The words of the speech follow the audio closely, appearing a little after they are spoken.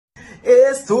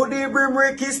It's to the brim,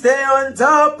 Ricky, stay on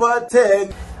top of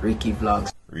 10. Ricky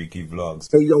Vlogs. Ricky Vlogs.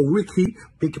 Hey yo, Ricky,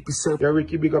 pick up yourself. Yo,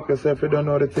 Ricky, big up yourself. You don't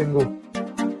know the thing go.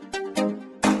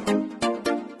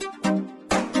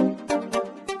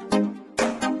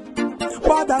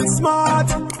 But I'm smart.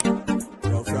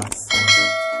 Yo, Frost.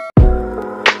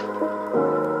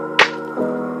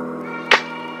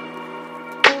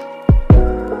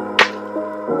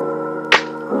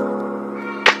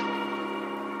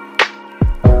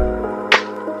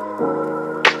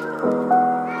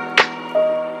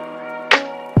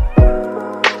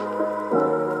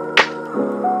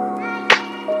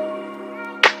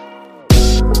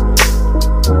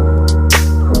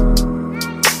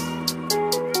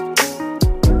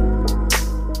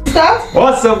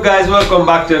 What's up, guys? Welcome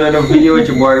back to another video with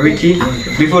your boy Ricky.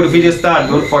 Before the video starts,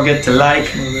 don't forget to like,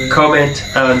 comment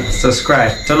and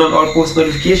subscribe. Turn on all post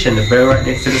notifications, the bell right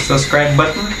next to the subscribe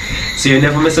button, so you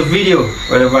never miss a video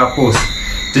whenever I post.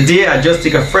 Today I just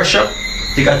take a fresh up,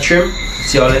 take a trim.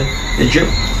 See all the drip?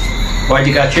 Why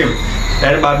take a trim?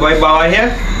 That bad boy bow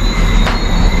here.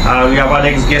 We have our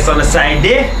next guest on the side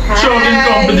there. Chugging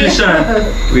competition.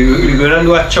 We're gonna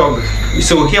do a chug.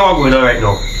 So here we're going on right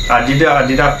now. I did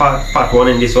a part one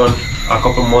in this one a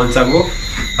couple months ago,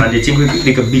 and they think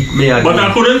they could beat me again. But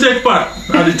I couldn't take part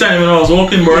at the time when I was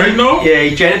walking, but right now, yeah,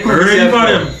 you trying to prove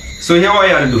yourself. So here what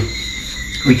you have to do.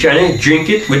 We're trying to drink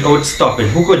it without stopping.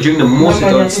 Who could drink the most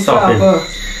without stopping?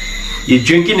 You're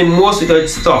drinking the most without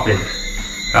stopping.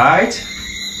 Alright?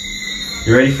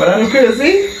 You ready for that? You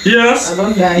crazy? yes. I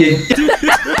don't die. Yes.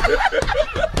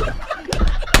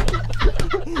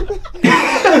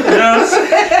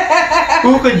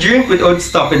 Who could drink without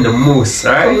stopping the most?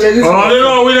 Alright? Oh, they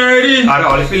know we already.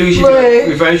 I feel we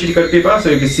should take out the paper so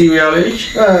you can see where I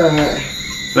reach.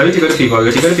 Let me take out the paper.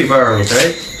 We'll take out the paper around it,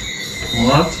 right?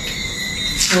 What?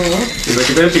 We're going to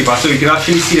take out the paper so you can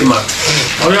actually see the map.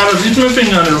 Oh, yeah, I'll dip my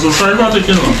finger there, so sorry for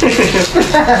taking one.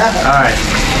 Alright.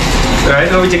 Right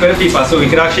now we take out the paper so we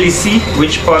can actually see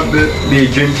which part the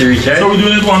drink to reach, right? So we're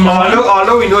doing it one by one?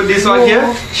 Although we know this one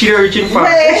here, she don't reach in far.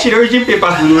 She don't reach in paper.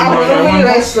 Are you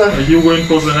going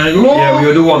first and I go? No. Yeah, we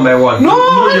will do one by one. No,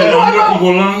 you go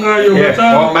longer, you yeah,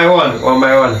 better. one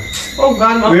by one. Oh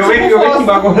God, We're waiting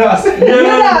back on us.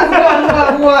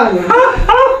 One.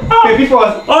 Baby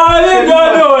first. Oh, yeah,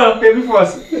 God, Baby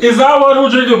first. is that one who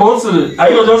drink the most today? Are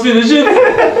you just finish it?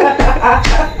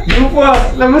 You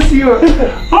first. Let me see you.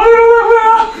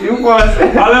 You first.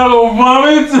 I'll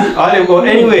vomit. I'll go.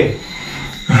 Anyway,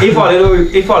 if I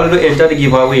don't enter the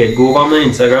giveaway, go over my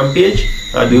Instagram page.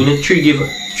 I'm doing three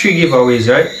giveaways,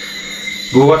 right?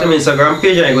 Go over to my Instagram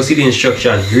page and I go see the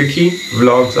instruction. Ricky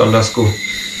Vlogs _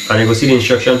 and I go see the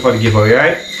instruction for the giveaway,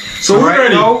 right? So right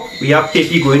ready? now we have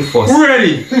Pepe going first. We're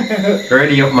ready.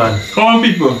 Ready up, man. Come on,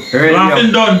 people. Ready laughing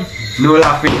up. Done. No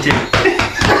laughing thing.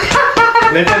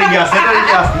 Let the gas.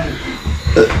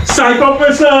 Psych up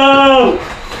yourself.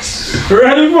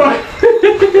 Ready for it.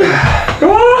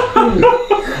 Come on.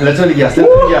 Let's the gas. Here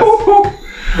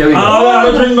we go.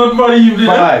 I'll drink not for the evening.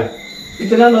 5, 4, Wait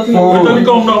till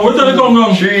it come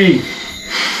down. 3,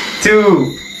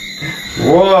 2,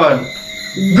 1,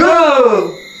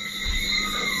 go!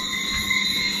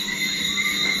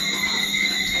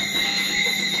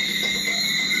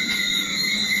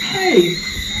 Hey.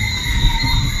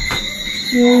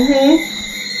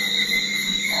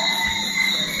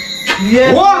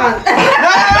 Yes. What?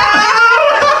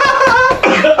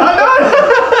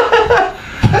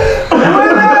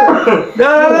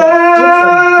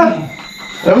 No.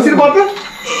 Let me see the bottle.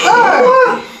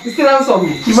 You still have some?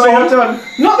 You might have to.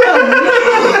 No,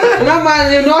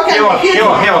 man, you know I can't take it.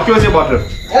 Here, close your bottle.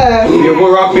 You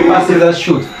go rock, paper, scissors,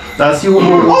 shoot. Let's see who will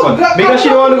go first. Because she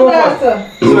don't want to go first.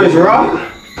 So it's rock,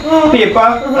 paper,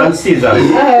 and scissors.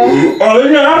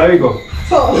 There we go.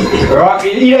 So, rock,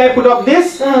 either I put up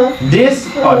this, this,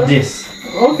 or this.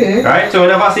 okay. Right? So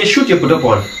whenever I say shoot, you put up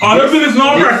one. All of it is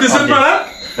not practicing for that.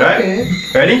 Right? Okay.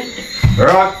 Ready?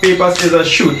 Rock, paper, scissors,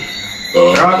 shoot.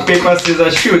 Rock, paper,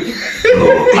 scissors, shoot.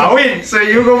 I win, so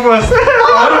you go first.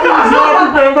 All of it is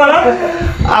not prepared for that.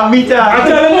 I beat her. I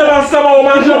tell him the last time I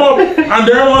woman jump up and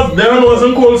there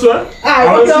wasn't cold sweat.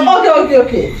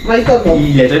 Okay. My turn now.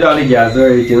 He let it all the gas or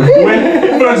everything.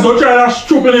 Wait, friends, don't try that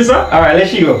stupidness, huh? Alright, let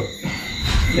she go.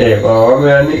 Yeah, well,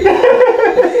 man. Look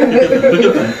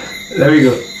at that. There we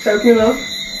go. Help me now.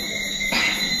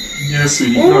 Yes,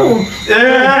 sweetie.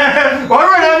 Yeah.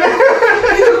 Alright,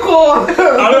 It's cold.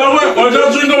 I'll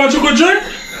just drink what you could drink.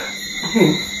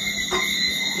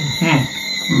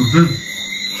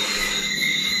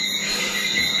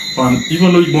 And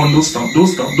even though you want those stuff.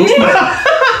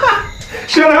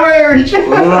 Shut up, Eric.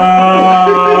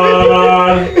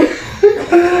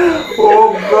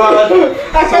 God.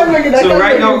 I can't make it. So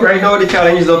right now the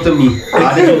challenge is up to me.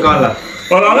 I didn't call that.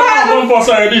 Well, I'm not going for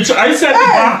sorry.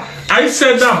 I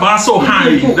set that bar so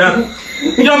high that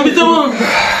young people.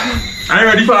 I'm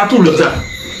ready for a 2 liter.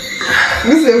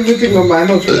 This is everything on my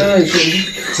house.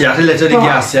 You have to let her the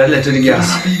gas. You have to let her the gas.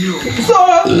 So.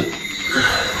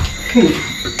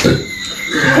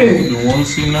 You won't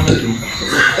see none of them.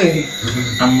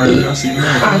 I'm ready to see none of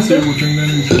them. I say we'll drink them.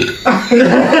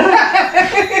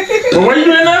 But what are you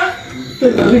doing now?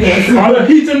 All the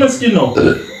heat in the skin now.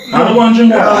 I don't want to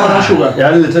drink water or sugar. You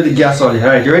have to let her the gas on.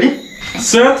 Alright, you ready?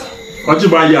 Set. What you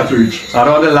buy here to reach? I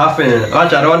don't want to laugh in it.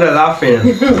 Watch, I don't want to laugh in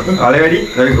it. Are you ready?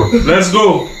 There we go. Let's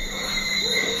go.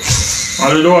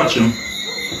 Are you watching?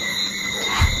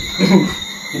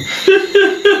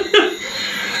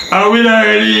 Are we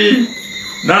ready?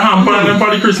 That hamper them for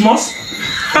the Christmas?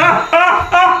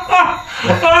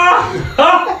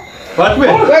 What way?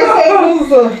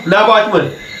 Now what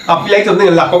man? I feel like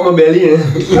something lap up my belly.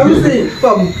 Let me see.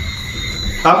 Come.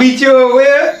 I beat you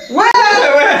where? Where? I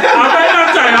find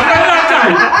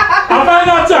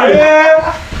that time.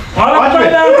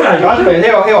 Watch me.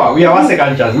 Here. We have a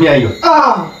second chance. Me and you.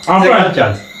 I'm Second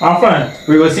chance. fine.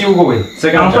 We will see who go win.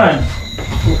 Second I'm chance. fine.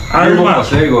 I'm You go first.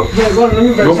 There you go. Yeah, go on. Let me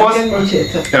Go brush first.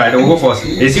 again. Alright, don't go first.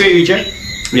 You see where you reach it?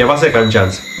 We have a second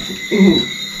chance.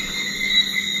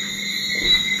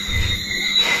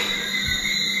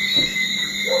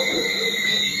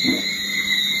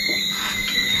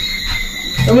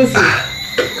 Let me see.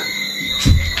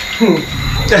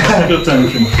 Good time,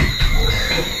 Kim.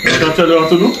 Can I tell you what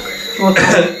to do? What?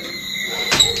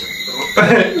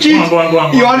 Cheat! Go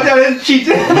on. You want to tell him cheat?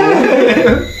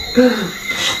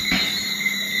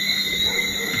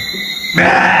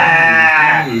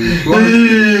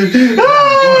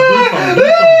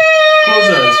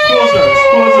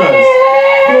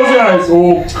 Close your eyes.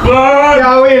 Oh, God.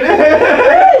 Can't win.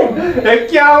 I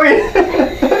can't win.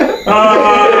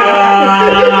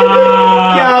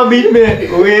 Can't beat me.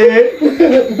 Wait.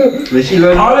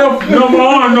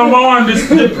 Number one. I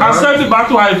set it back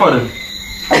to high for them.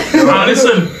 And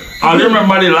listen, I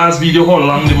remember the last video how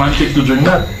long the man take to drink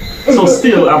that. So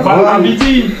still, I beat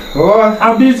him.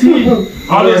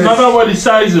 And it's not about the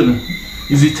sizing,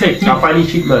 it's the technique. I find it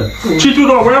cheap, man. Cheat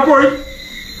without where for it?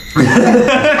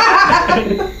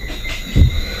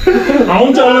 I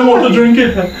won't tell them how to drink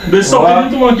it. They suck it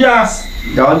into my gas.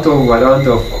 Don't talk.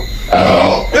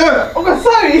 Okay,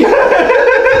 sorry.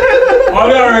 Are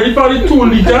they ready for the 2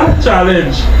 liter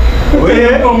challenge?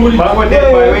 Wait. Only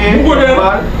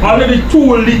the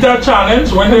 2 liter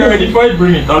challenge. When they're ready for it,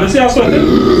 bring it. Now let's see how sweat.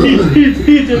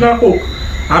 Heat in that coke.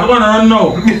 I don't want to run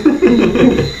now.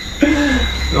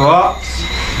 What?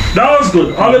 That was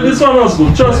good. All of this one was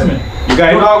good. Trust me. You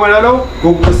guys know what I know?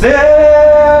 Go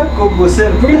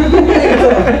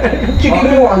Chicken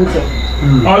you want.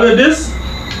 All of this,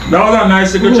 that was a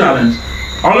nice little challenge.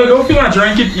 All of don't feel like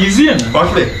drink it easy.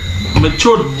 Watch me.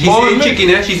 She's saying chicken,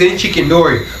 eh? She's saying chicken, don't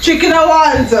worry. Chicken I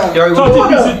want.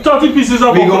 30 pieces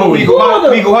of we go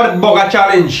hot burger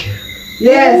challenge.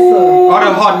 Yes. Or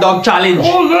the hot dog challenge.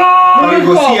 Oh God! Or you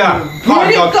go see a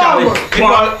hot dog challenge.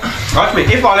 Watch me.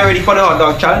 If all are ready for the hot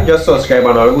dog challenge, just subscribe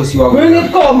and I'll go see what Bring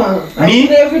it come.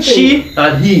 Me, she,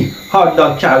 and he. Hot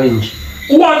dog challenge.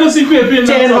 Who want to see Pepe?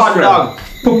 10 hot dog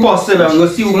per person. I'm going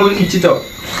to see who will eat it up.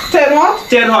 10 what?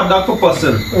 10 hot dog per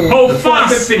person. How The first to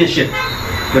fast? finish it.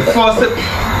 The first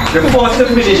to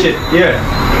finish it. Yeah.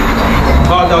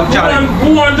 Hot dog challenge. Who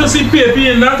want to see Pepe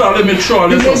in that? I'll make sure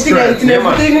I'll subscribe.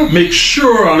 Make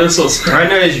sure I'll subscribe. Right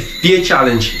now is beer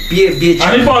challenge. Beer And if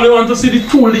challenge. all you want to see the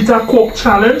 2 liter Coke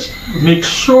challenge, make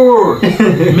sure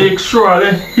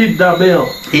I'll hit that bell.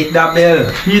 Hit that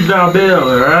bell. Hit that bell,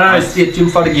 And right? stay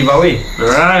tuned for the giveaway.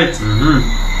 Right.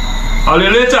 I'll you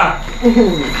later.